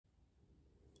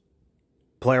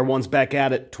Player one's back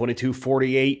at it,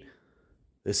 22:48.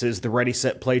 This is the Ready,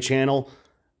 Set, Play channel.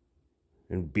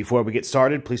 And before we get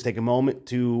started, please take a moment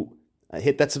to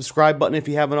hit that subscribe button if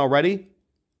you haven't already.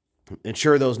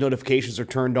 Ensure those notifications are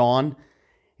turned on.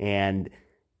 And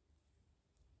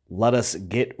let us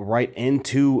get right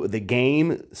into the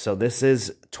game. So this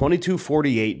is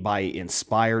 22:48 by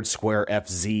Inspired Square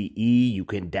FZE. You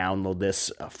can download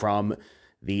this from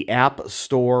the App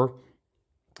Store.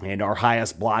 And our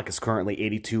highest block is currently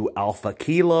 82 Alpha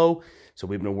Kilo. So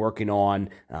we've been working on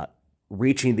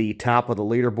reaching the top of the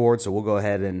leaderboard. So we'll go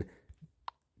ahead and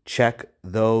check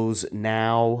those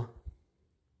now.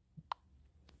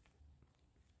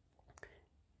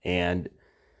 And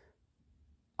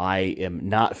I am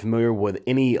not familiar with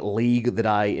any league that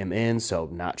I am in, so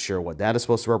not sure what that is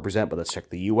supposed to represent, but let's check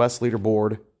the U.S.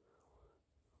 leaderboard.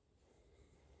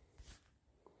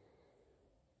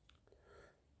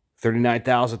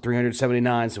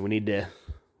 $39,379, so we need to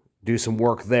do some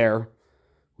work there.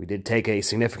 We did take a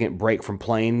significant break from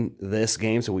playing this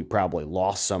game, so we probably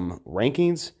lost some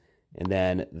rankings. And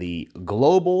then the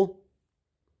global,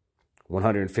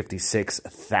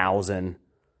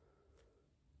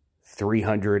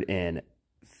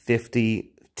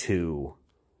 156,352.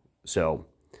 So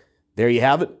there you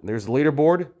have it. There's the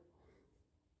leaderboard.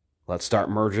 Let's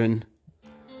start merging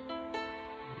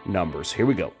numbers. Here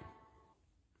we go.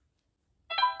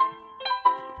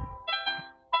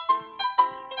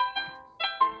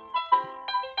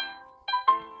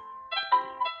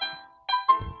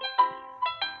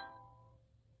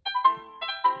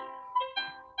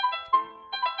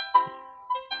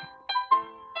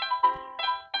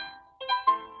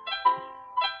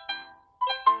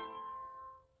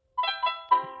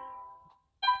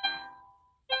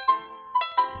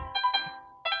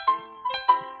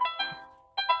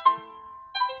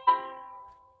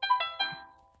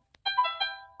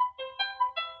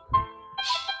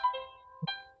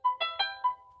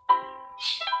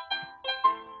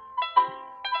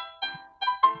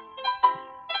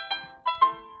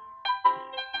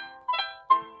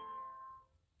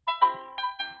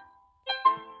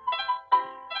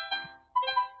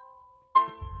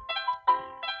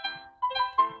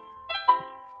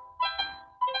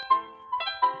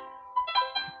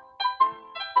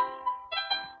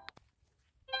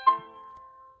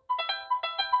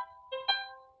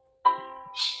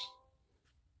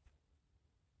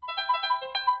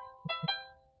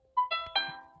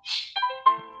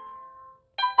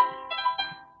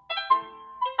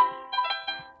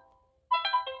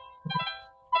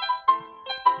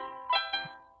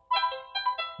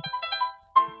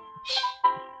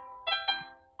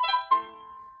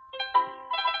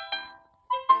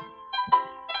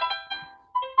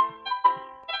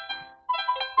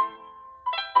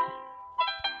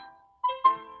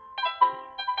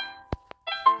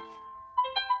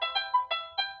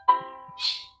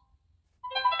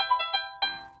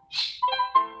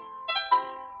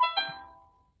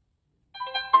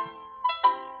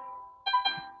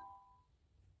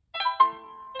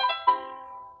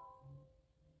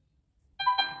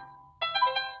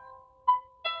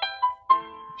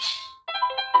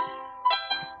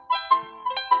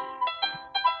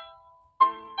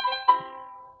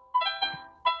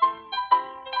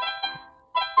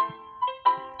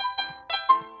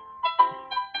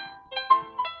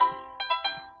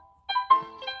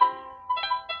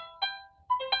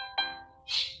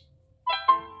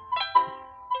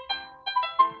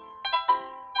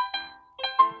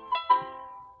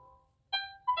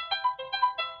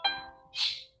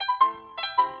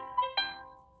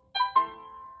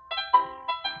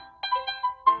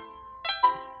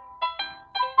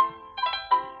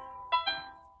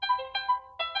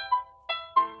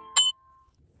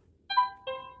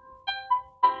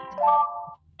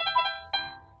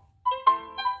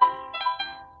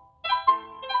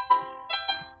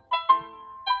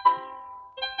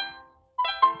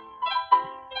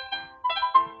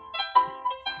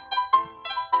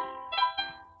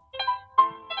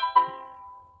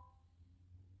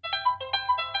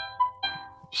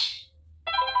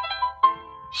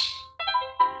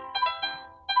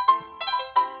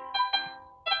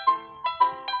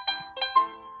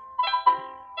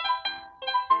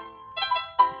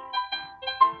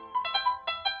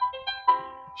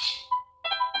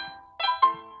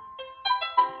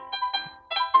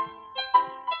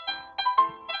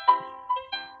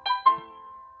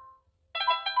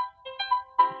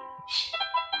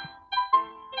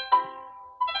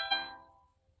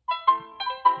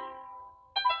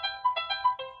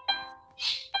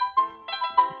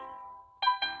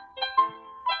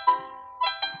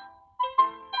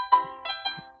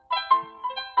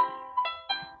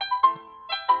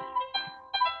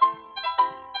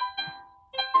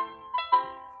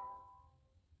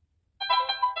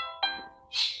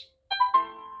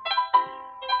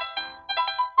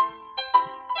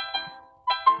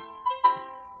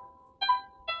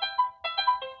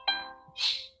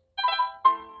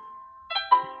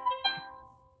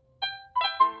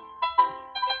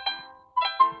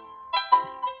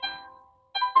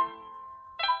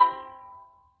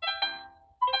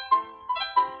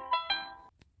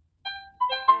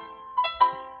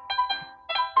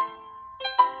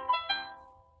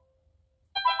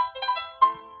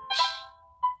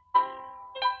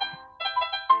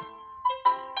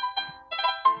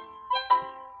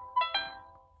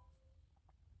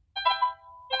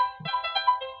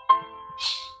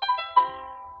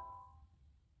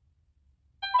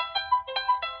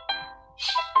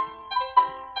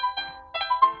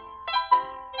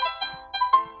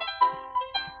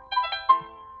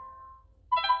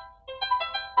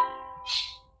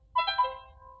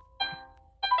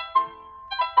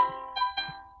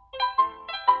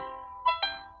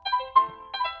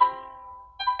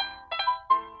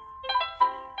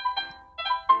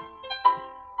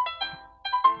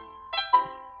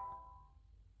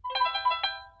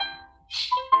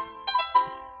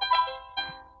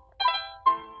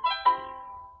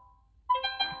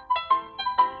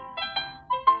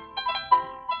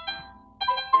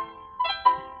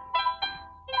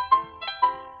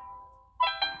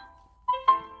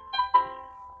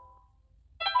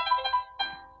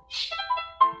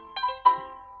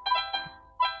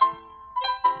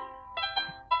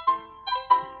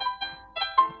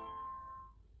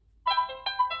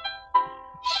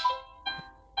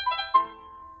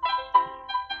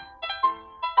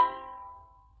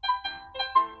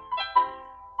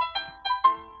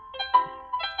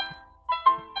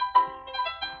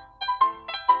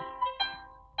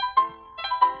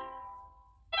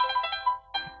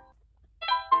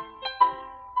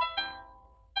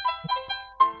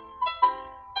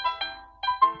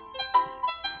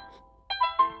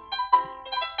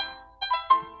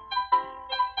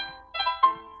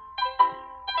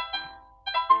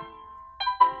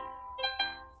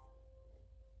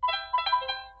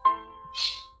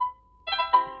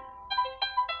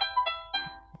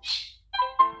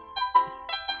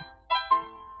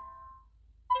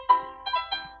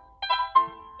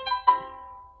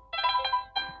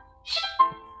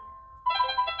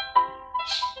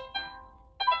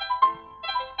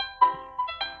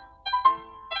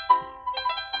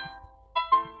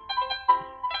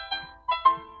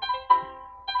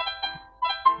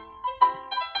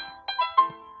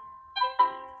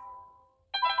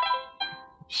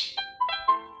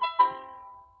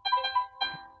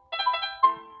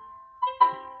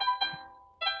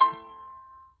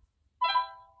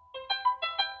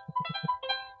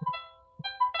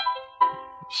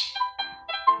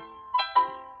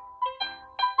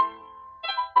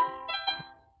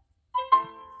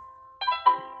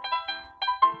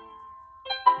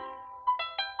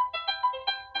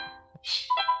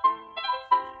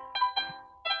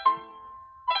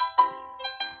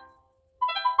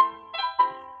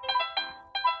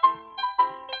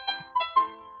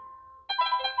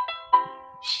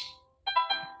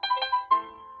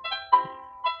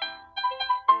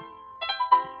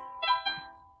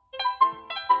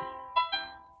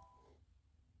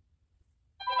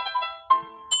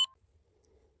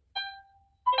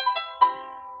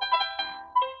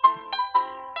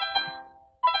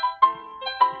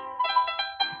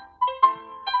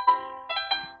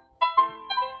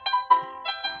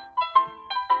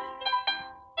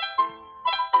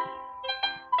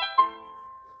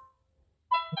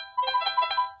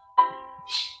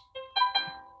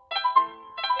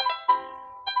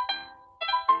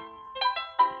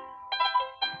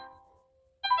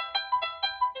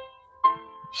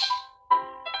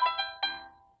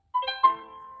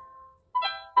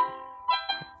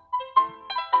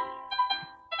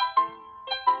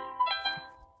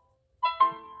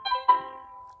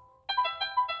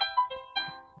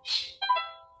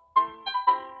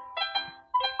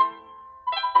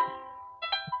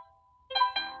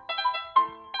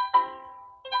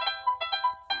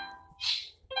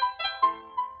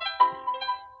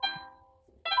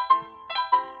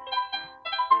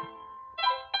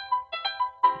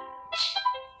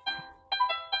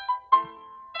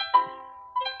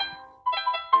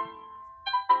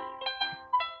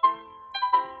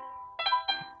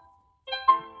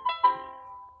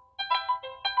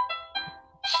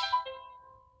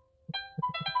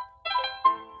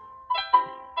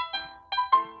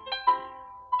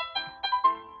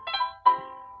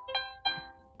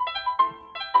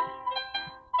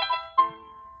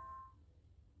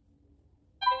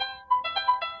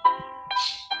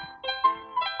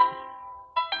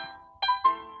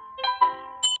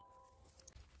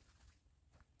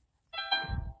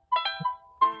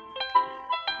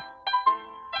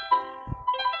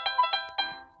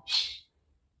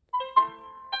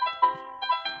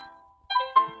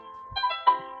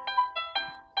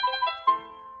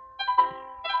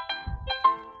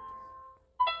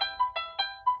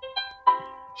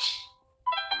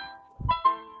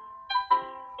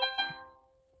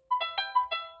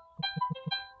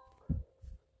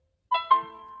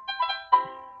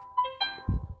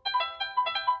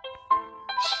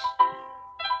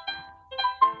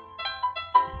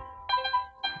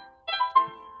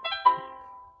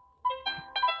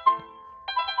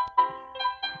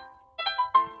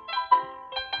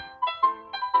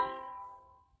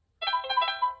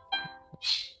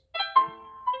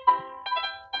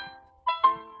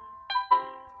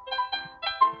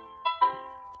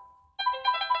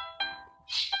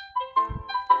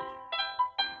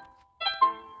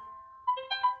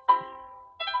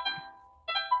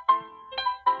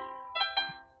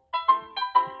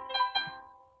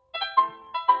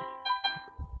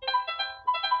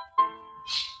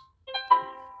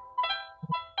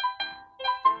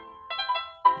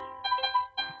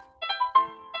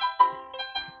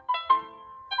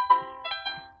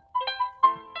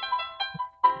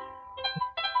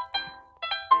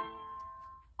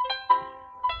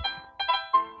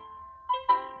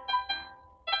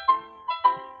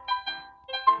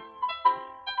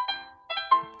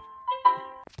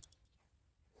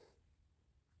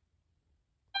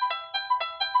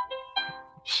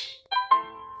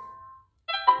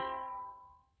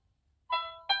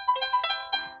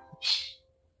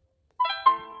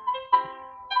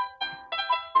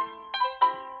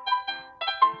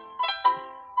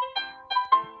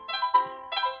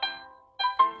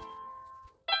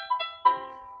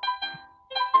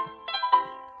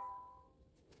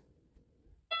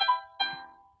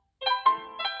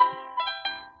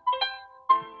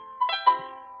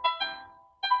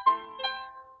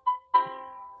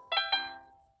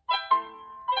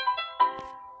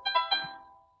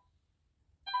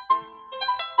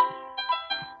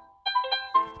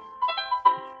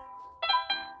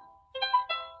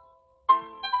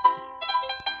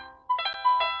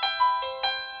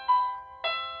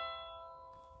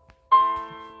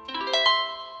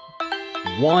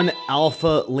 1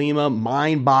 Alpha Lima,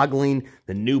 mind-boggling.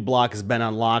 The new block has been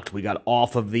unlocked. We got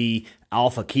off of the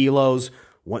Alpha Kilos,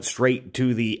 went straight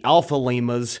to the Alpha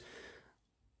Limas,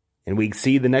 and we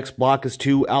see the next block is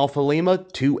 2 Alpha Lima,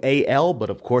 2 AL,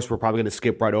 but of course we're probably going to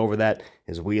skip right over that,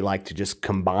 as we like to just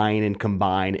combine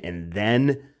and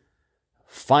then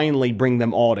finally bring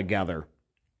them all together.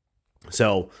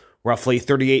 So, roughly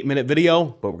 38-minute video,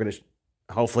 but we're going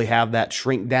to hopefully have that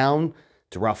shrink down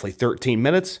to roughly 13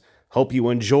 minutes. Hope you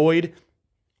enjoyed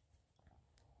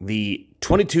the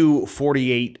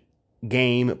 2248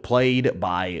 game played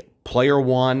by Player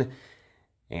One,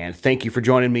 and thank you for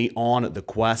joining me on the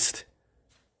quest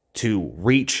to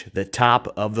reach the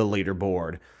top of the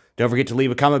leaderboard. Don't forget to leave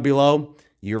a comment below.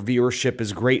 Your viewership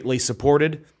is greatly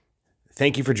supported.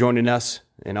 Thank you for joining us,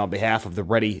 and on behalf of the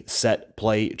Ready, Set,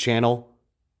 Play channel,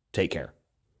 take care.